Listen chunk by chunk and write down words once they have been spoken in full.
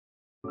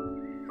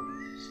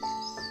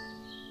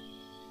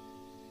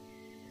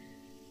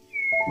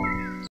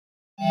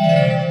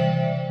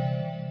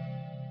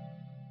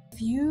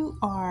If you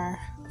are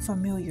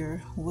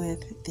familiar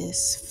with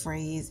this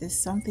phrase, it's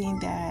something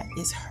that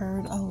is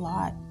heard a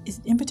lot,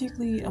 in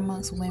particularly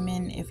amongst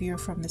women if you're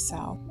from the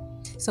South.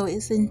 So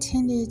it's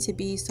intended to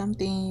be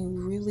something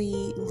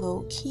really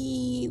low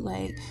key,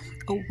 like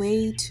a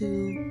way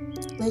to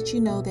let you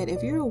know that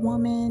if you're a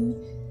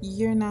woman,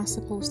 you're not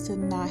supposed to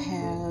not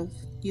have,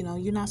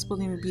 you're not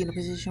supposed to be in a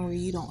position where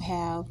you don't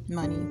have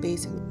money,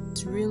 basically.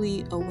 It's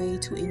really a way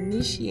to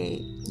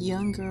initiate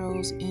young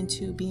girls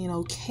into being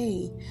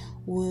okay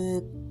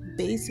with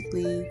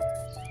basically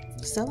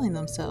selling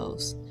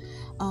themselves.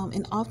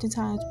 And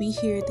oftentimes we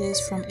hear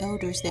this from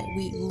elders that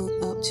we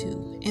look up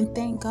to. And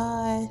thank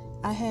God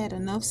I had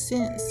enough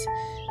sense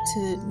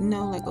to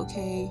know, like,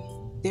 okay,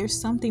 there's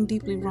something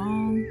deeply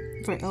wrong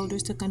for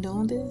elders to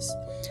condone this.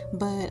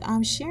 But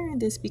I'm sharing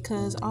this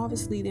because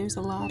obviously there's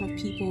a lot of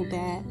people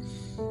that,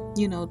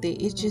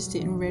 it just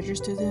didn't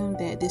register them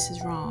that this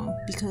is wrong.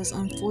 Because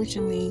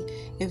unfortunately,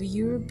 if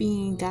you're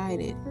being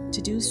guided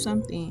to do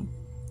something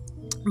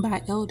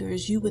by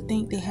elders, you would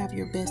think they have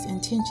your best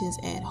intentions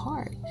at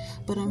heart.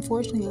 But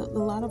unfortunately, a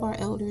lot of our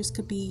elders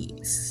could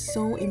be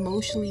so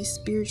emotionally,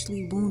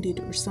 spiritually wounded,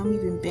 or some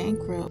even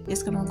bankrupt.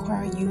 It's going to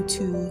require you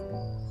to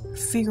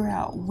figure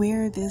out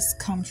where this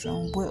comes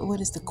from,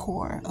 what is the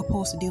core,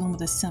 opposed to dealing with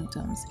the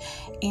symptoms.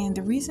 And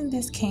the reason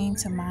this came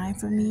to mind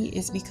for me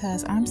is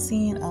because I'm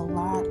seeing a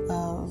lot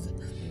of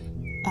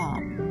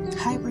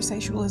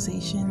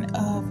hypersexualization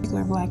of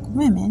particular Black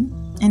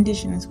women,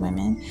 indigenous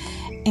women,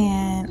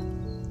 and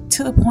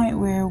to the point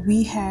where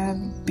we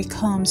have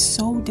become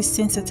so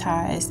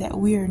desensitized that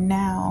we are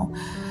now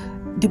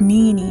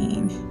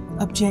demeaning,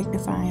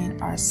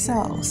 objectifying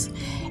ourselves.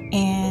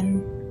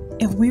 And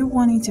if we're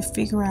wanting to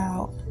figure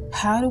out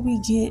how do we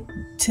get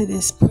to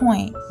this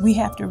point, we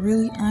have to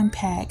really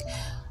unpack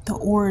the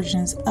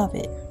origins of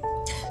it.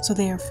 So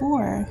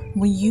therefore,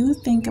 when you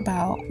think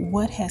about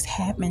what has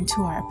happened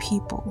to our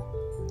people,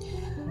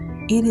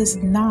 it is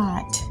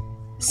not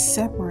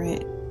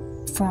separate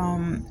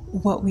from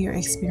what we are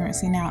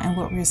experiencing now and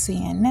what we're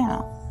seeing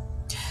now.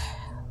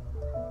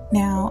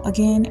 Now,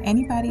 again,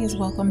 anybody is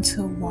welcome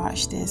to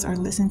watch this or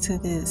listen to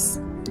this,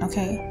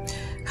 okay?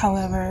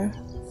 However,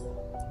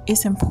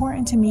 it's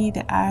important to me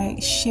that I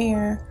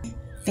share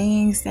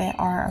things that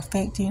are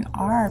affecting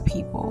our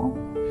people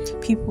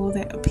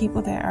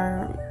that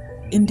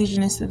are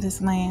indigenous to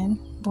this land,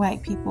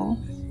 Black people,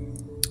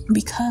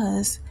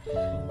 because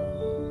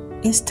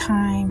it's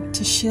time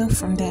to shift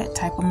from that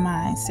type of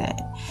mindset.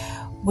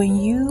 When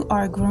you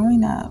are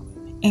growing up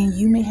and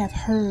you may have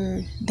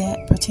heard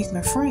that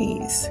particular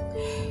phrase,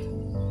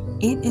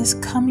 it is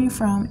coming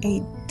from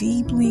a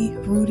deeply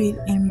rooted,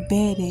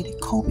 embedded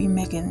coping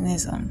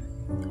mechanism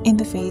in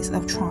the face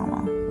of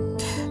trauma.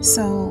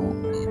 So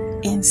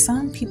in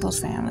some people's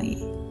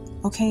family,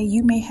 okay,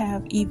 you may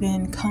have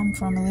even come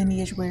from a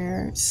lineage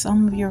where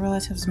some of your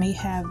relatives may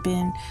have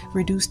been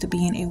reduced to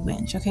being a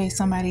wench, okay?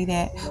 Somebody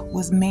that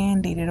was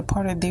mandated, a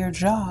part of their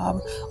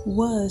job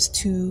was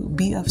to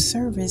be of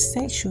service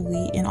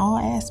sexually in all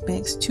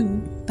aspects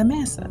to the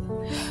massa.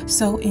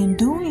 So in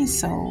doing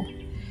so,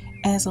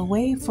 as a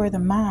way for the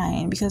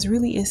mind, because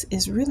really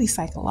it's really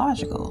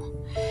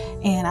psychological,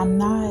 and I'm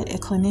not a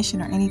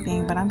clinician or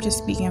anything, but I'm just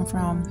speaking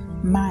from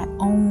my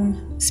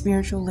own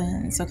spiritual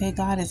lens. Okay,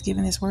 God has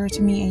given this word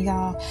to me, and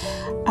y'all,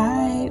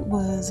 I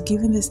was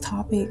given this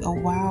topic a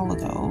while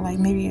ago, like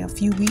maybe a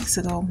few weeks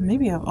ago,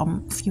 maybe a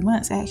few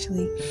months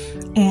actually,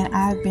 and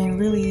I've been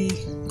really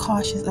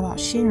cautious about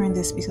sharing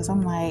this because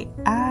I'm like,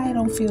 I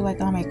don't feel like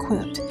I'm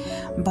equipped.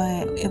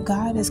 But if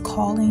God is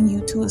calling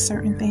you to a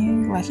certain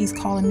thing, like He's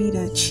calling me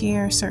to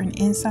share certain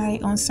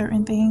insight on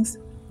certain things,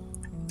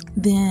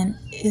 then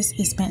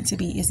it's meant to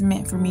be. It's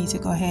meant for me to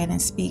go ahead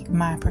and speak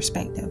my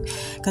perspective,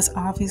 because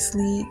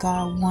obviously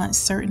God wants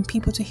certain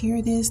people to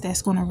hear this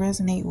that's going to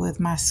resonate with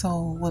my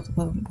soul,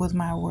 with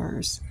my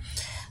words.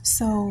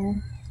 So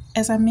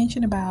as I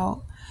mentioned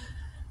about,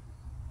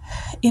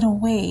 in a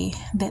way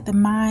that the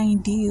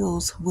mind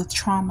deals with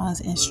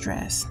traumas and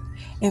stress,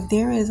 if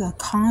there is a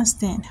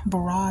constant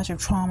barrage of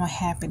trauma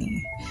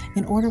happening,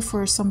 in order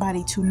for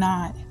somebody to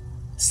not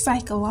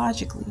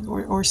psychologically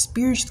or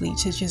spiritually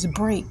to just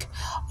break,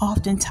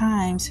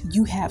 oftentimes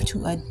you have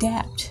to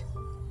adapt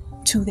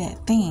to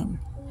that thing.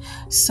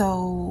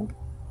 So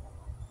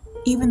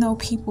even though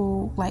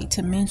people like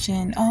to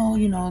mention,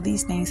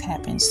 these things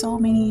happened so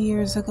many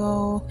years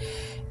ago,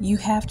 you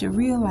have to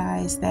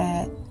realize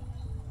that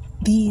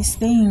these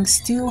things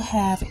still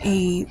have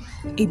a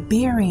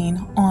bearing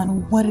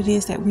on what it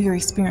is that we are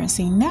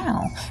experiencing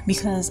now,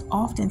 because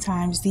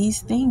oftentimes these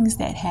things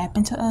that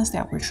happen to us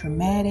that were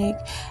traumatic,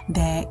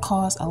 that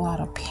cause a lot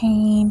of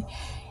pain,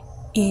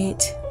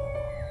 it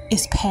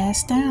is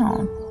passed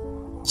down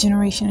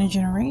generation to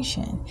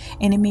generation,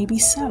 and it may be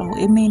subtle.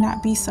 It may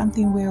not be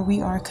something where we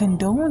are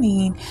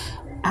condoning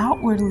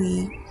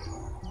outwardly,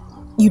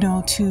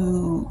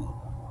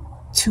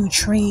 to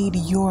trade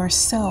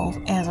yourself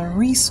as a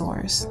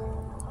resource.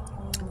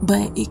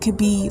 But it could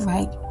be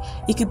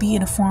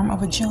in a form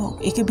of a joke.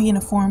 It could be in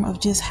a form of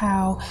just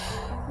how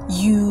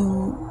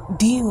you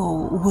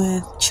deal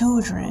with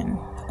children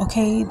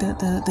Okay,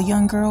 the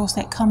young girls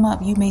that come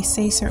up, you may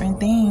say certain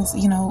things,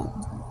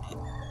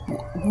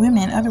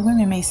 other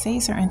women may say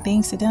certain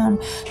things to them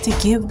to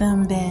give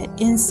them that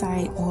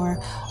insight or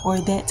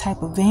that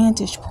type of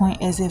vantage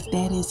point, as if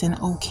that is an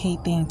okay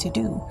thing to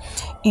do.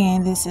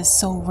 And this is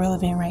so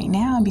relevant right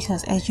now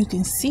because, as you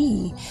can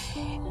see,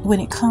 when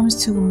it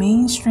comes to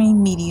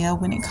mainstream media,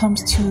 when it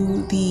comes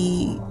to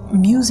the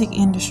music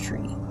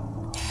industry,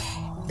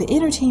 the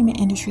entertainment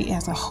industry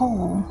as a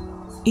whole,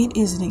 it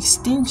is an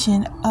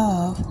extension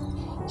of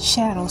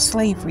chattel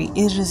slavery.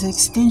 It is an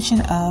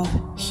extension of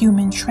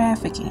human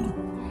trafficking.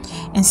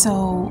 And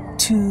so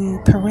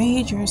to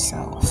parade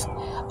yourself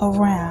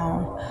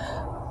around,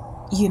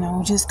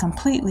 just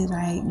completely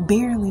like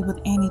barely with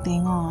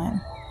anything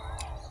on,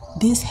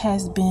 this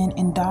has been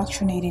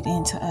indoctrinated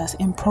into us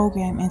and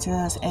programmed into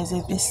us as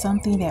if it's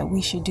something that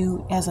we should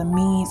do as a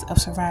means of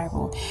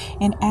survival.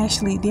 And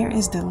actually, there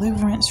is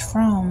deliverance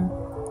from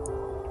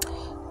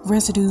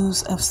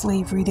residues of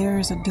slavery. There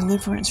is a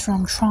deliverance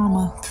from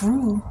trauma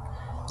through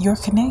your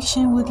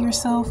connection with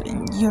yourself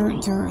and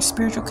your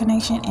spiritual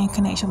connection and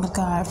connection with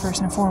God,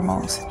 first and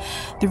foremost.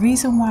 The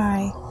reason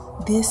why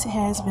this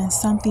has been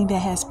something that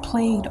has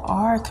plagued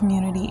our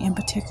community in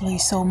particularly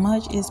so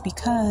much is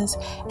because,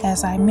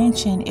 as I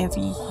mentioned,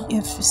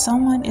 if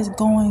someone is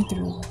going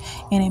through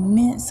an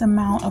immense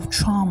amount of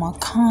trauma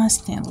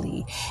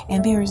constantly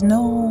and there is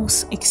no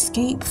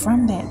escape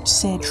from that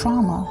said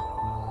trauma,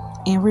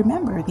 and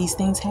remember, these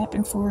things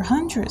happen for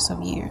hundreds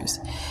of years,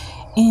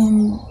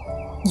 in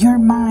your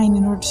mind,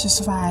 in order to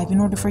survive, in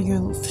order for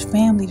your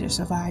family to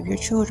survive, your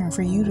children,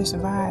 for you to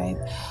survive,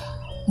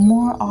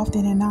 more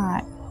often than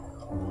not,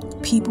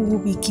 people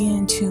will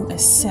begin to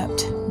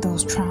accept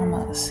those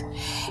traumas.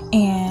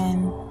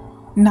 And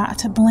not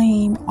to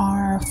blame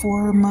our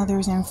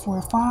foremothers and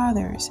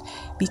forefathers,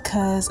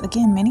 because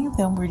again, many of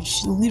them were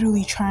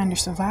literally trying to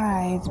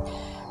survive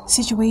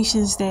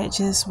situations that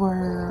just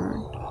were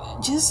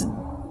just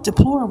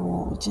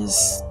deplorable,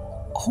 just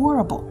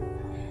horrible.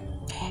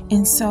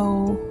 And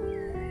so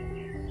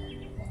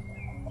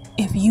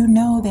if you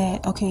know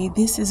that, okay,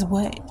 this is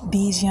what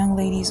these young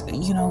ladies,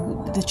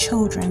 the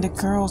children, the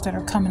girls that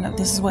are coming up,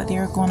 this is what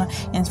they're gonna,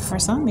 and for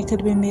some it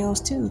could have been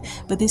males too,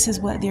 but this is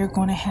what they're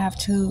gonna have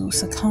to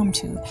succumb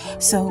to.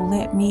 So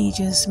let me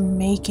just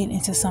make it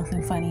into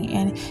something funny.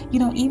 And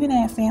even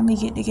at family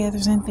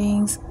get-togethers and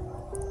things,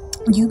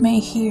 you may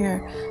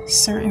hear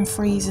certain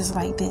phrases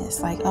like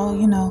this, like, oh,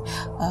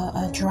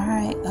 a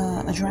dry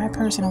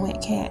person, a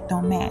wet cat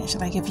don't match.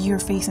 Like if you're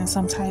facing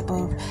some type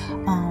of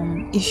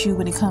issue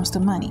when it comes to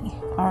money,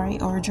 all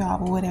right, or a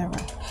job or whatever,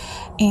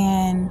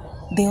 and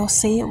they'll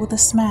say it with a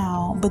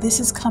smile, but this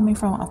is coming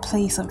from a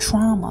place of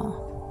trauma.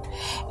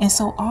 And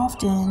so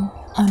often,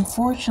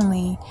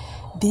 unfortunately,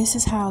 this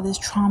is how this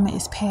trauma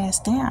is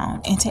passed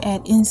down. And to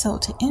add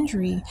insult to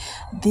injury,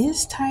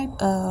 this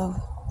type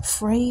of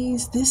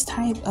phrase, this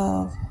type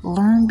of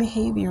learned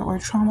behavior or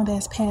trauma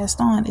that's passed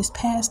on is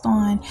passed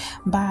on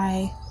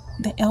by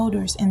the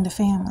elders in the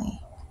family.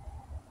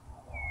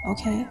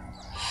 Okay?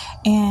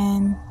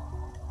 And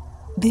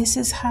this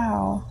is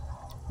how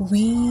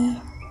we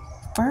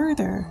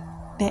further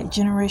that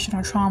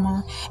generational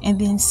trauma and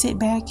then sit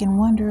back and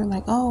wonder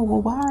like, oh,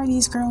 well, why are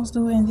these girls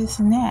doing this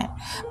and that?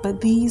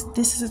 But this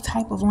is a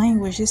type of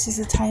language, this is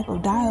a type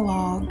of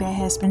dialogue that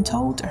has been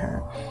told to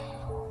her.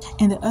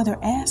 And the other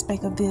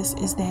aspect of this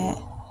is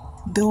that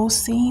those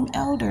same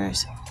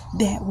elders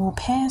that will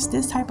pass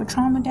this type of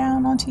trauma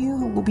down onto you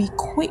will be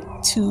quick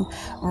to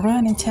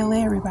run and tell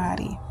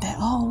everybody that,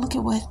 oh, look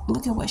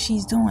at what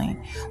she's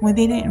doing, when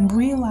they didn't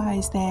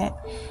realize that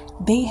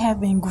they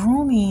have been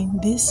grooming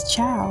this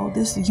child,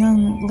 this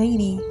young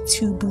lady,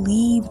 to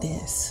believe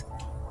this.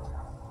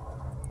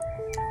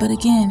 But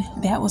again,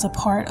 that was a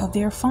part of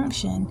their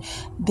function.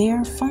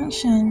 Their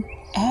function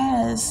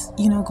as,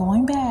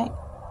 going back,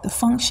 the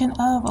function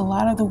of a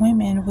lot of the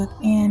women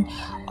within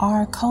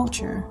our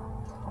culture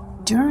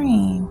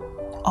during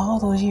all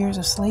those years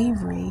of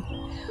slavery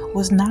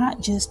was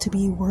not just to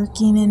be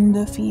working in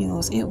the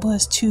fields. It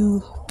was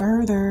to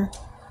further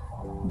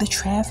the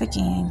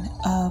trafficking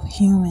of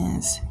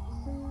humans.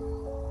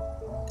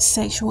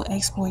 Sexual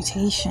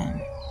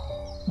exploitation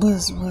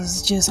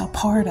was just a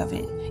part of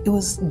it. It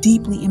was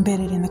deeply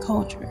embedded in the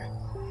culture.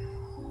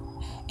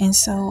 And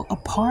so a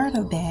part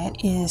of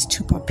that is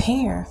to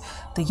prepare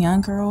the young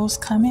girls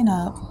coming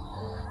up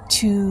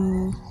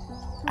to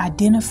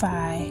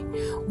identify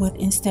with,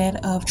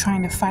 instead of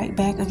trying to fight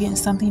back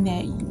against something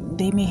that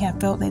they may have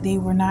felt that they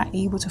were not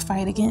able to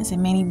fight against,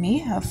 and many may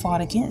have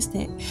fought against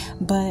it,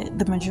 but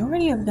the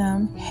majority of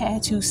them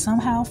had to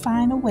somehow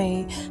find a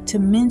way to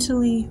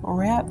mentally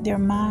wrap their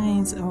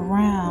minds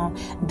around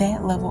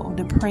that level of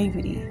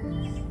depravity.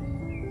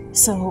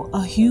 So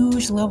a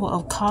huge level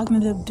of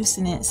cognitive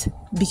dissonance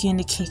began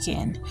to kick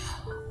in.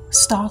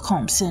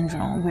 Stockholm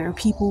syndrome, where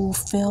people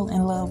fell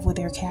in love with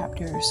their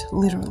captors,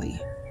 literally,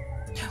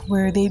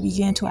 where they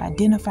began to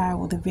identify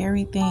with the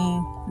very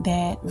thing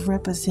that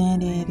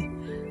represented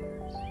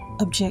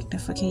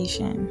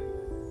objectification.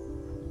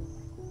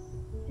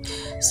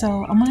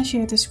 So I'm going to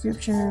share the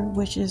scripture,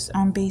 which is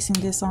I'm basing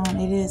this on.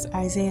 It is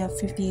Isaiah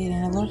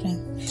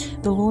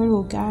 58:11. The Lord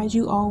will guide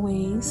you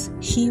always.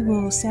 He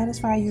will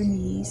satisfy your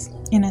needs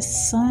in a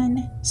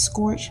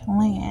sun-scorched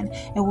land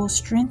and will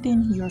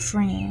strengthen your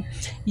frame.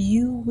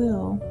 You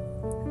will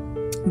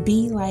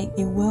be like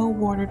a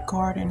well-watered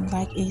garden,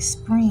 like a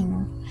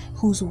spring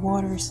whose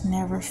waters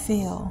never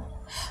fail.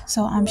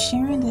 So I'm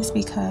sharing this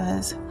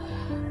because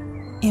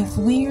if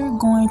we're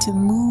going to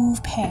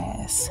move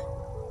past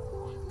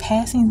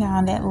passing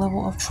down that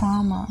level of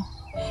trauma,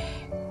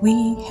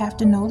 we have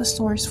to know the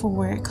source for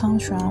where it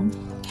comes from,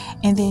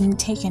 and then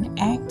take an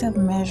active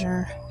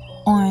measure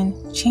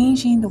on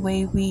changing the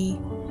way we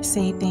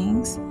say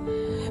things.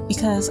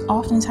 Because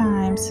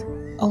oftentimes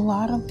a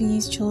lot of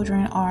these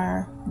children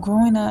are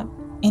growing up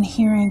and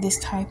hearing this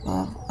type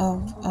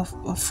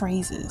of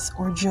phrases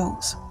or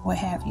jokes, what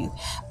have you,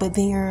 but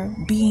they are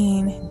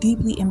being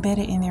deeply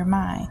embedded in their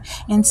mind.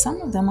 And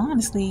some of them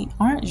honestly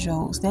aren't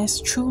jokes.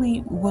 That's truly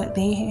what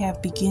they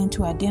have begun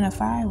to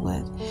identify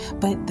with.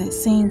 But at the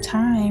same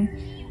time,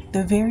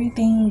 the very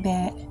thing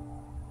that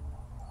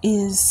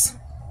is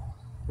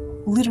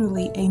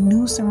literally a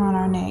noose around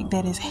our neck,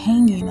 that is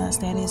hanging us,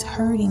 that is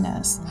hurting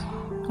us,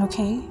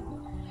 okay,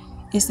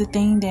 is the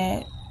thing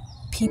that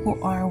people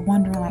are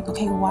wondering, like,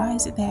 okay, why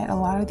is it that a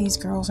lot of these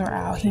girls are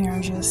out here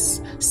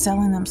just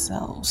selling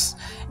themselves,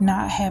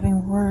 not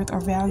having worth or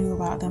value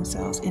about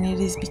themselves? And it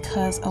is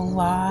because a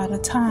lot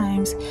of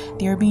times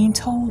they're being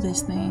told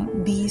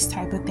these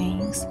type of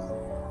things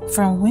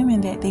from women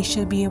that they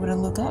should be able to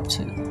look up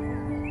to.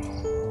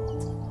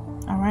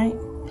 All right.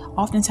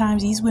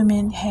 Oftentimes these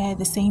women had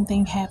the same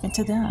thing happen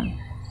to them.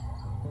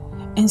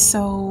 And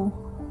so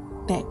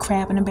that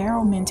crab in a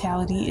barrel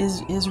mentality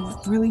is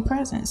really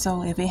present.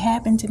 So if it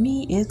happened to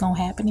me, it's gonna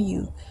happen to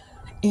you.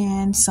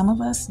 And some of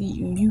us,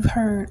 you've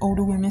heard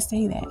older women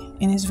say that,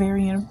 and it's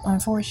very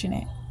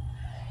unfortunate.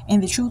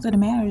 And the truth of the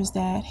matter is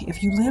that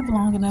if you live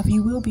long enough,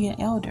 you will be an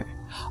elder.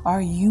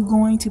 Are you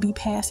going to be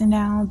passing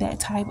down that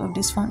type of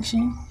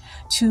dysfunction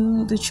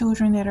to the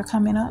children that are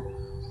coming up?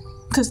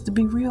 Because to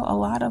be real, a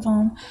lot of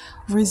them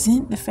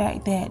resent the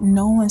fact that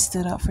no one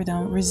stood up for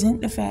them, resent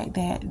the fact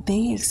that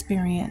they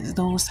experienced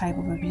those type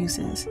of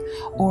abuses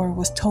or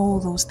was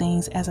told those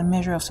things as a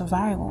measure of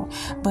survival.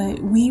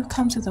 But we've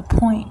come to the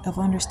point of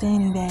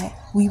understanding that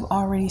we've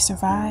already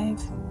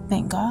survived,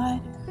 thank God.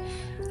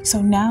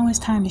 So now it's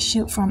time to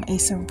shift from a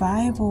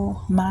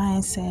survival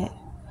mindset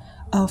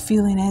of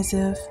feeling as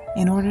if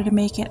in order to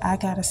make it, I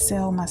gotta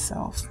sell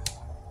myself.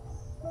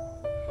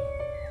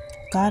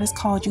 God has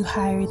called you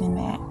higher than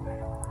that.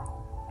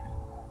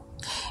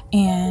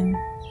 And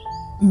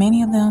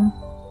many of them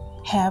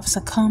have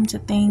succumbed to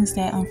things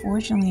that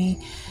unfortunately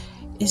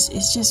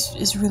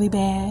is really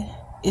bad.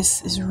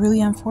 It's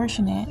really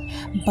unfortunate,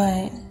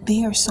 but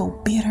they are so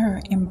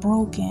bitter and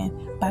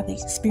broken by the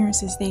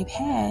experiences they've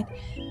had,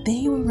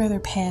 they would rather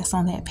pass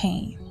on that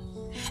pain.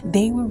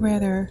 They would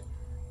rather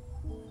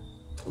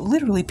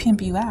literally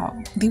pimp you out.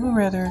 They would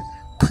rather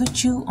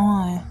put you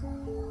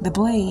on the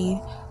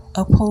blade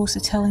opposed to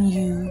telling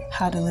you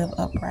how to live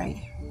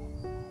upright.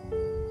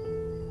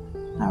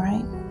 All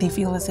right. They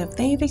feel as if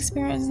they've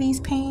experienced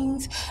these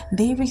pains,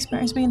 they've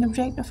experienced being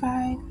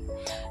objectified,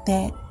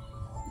 that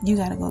you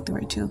got to go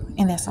through it too.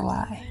 And that's a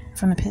lie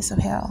from the pits of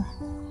hell.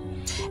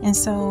 And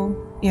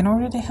so in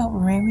order to help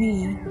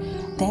remedy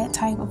that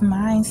type of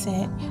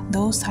mindset,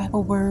 those type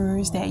of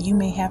words that you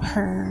may have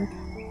heard,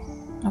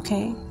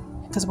 okay,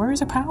 because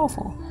words are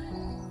powerful.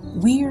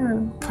 We're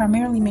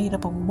primarily made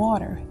up of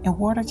water, and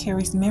water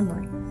carries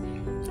memory.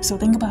 So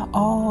think about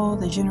all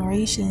the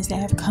generations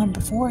that have come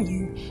before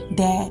you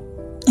that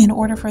in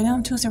order for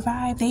them to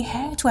survive, they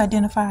had to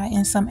identify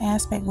in some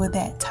aspect with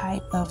that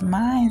type of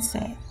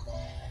mindset.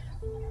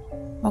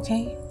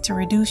 Okay? To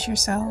reduce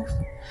yourself,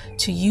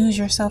 to use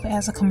yourself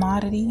as a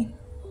commodity.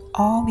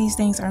 All these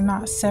things are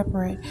not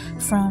separate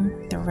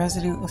from the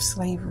residue of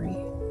slavery.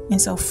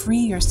 And so free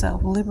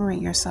yourself, liberate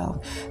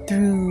yourself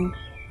through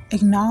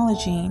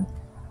acknowledging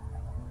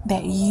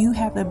that you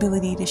have the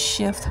ability to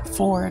shift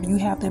forward. You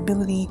have the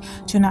ability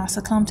to not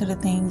succumb to the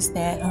things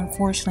that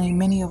unfortunately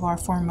many of our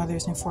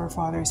foremothers and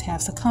forefathers have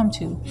succumbed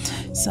to.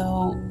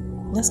 So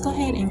let's go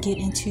ahead and get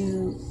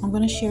into, I'm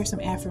going to share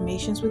some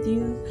affirmations with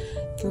you.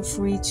 Feel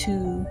free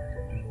to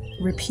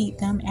repeat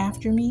them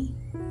after me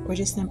or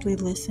just simply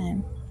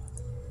listen.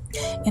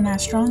 And I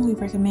strongly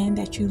recommend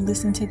that you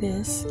listen to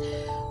this.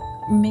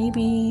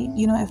 Maybe,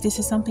 if this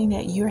is something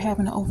that you're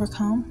having to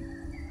overcome,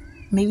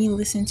 maybe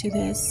listen to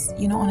this,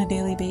 on a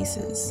daily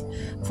basis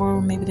for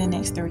maybe the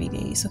next 30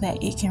 days so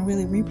that it can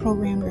really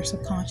reprogram your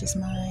subconscious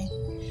mind.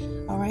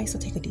 All right, so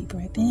take a deep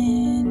breath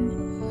in.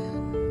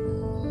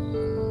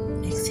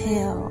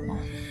 Exhale.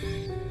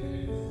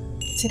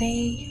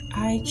 Today,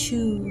 I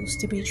choose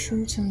to be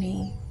true to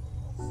me.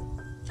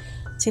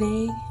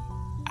 Today,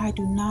 I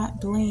do not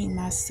blame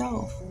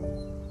myself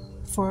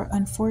for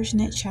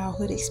unfortunate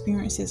childhood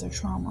experiences or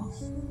trauma.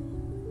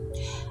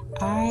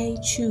 I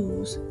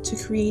choose to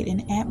create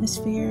an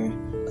atmosphere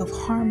of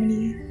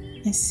harmony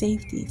and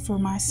safety for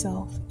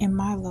myself and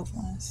my loved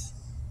ones.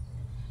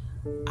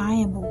 I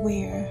am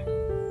aware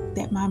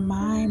that my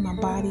mind, my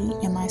body,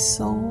 and my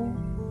soul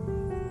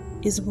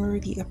is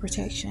worthy of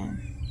protection.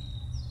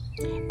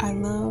 I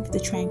love the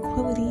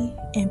tranquility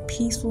and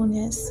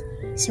peacefulness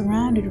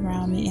surrounded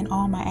around me in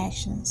all my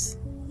actions.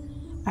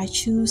 I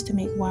choose to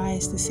make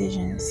wise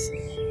decisions.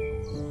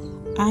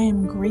 I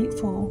am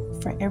grateful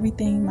for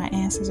everything my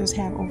ancestors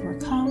have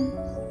overcome,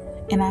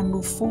 and I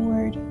move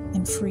forward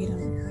in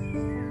freedom.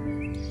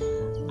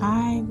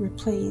 I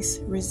replace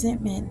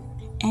resentment,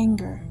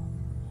 anger,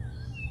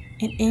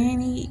 and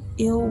any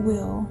ill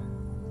will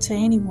to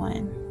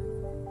anyone.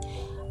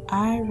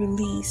 I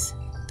release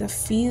the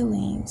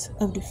feelings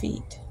of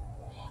defeat.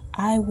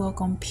 I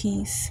welcome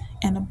peace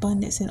and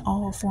abundance in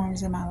all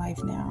forms in my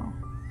life now.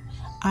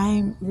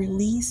 I'm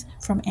released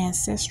from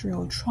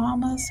ancestral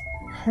traumas,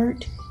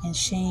 hurt, and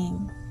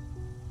shame.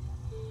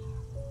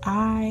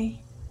 I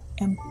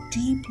am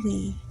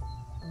deeply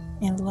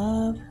in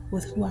love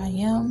with who I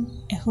am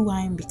and who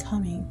I am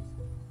becoming.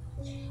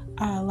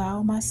 I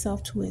allow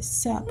myself to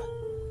accept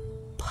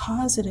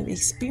positive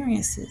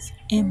experiences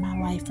in my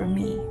life for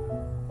me.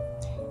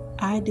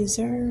 I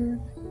deserve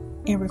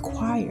and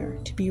require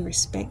to be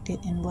respected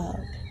and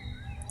loved.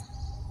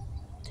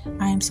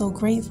 I am so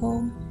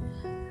grateful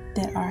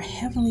that our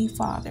Heavenly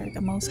Father,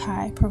 the Most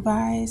High,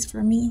 provides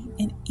for me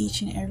in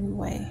each and every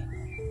way.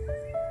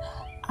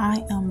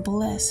 I am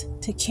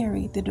blessed to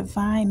carry the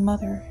Divine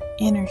Mother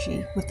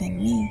energy within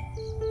me,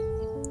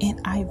 and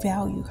I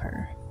value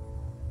her.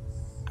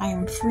 I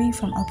am free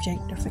from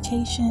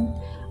objectification.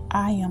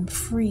 I am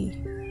free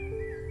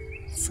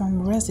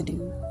from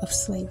residue of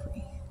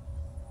slavery.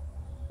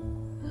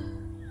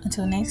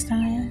 Until next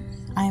time,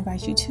 I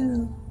invite you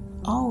to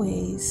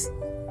always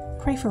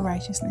pray for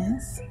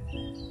righteousness.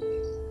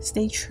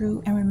 Stay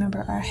true and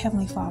remember our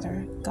Heavenly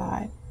Father,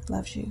 God,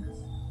 loves you.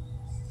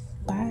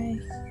 Bye.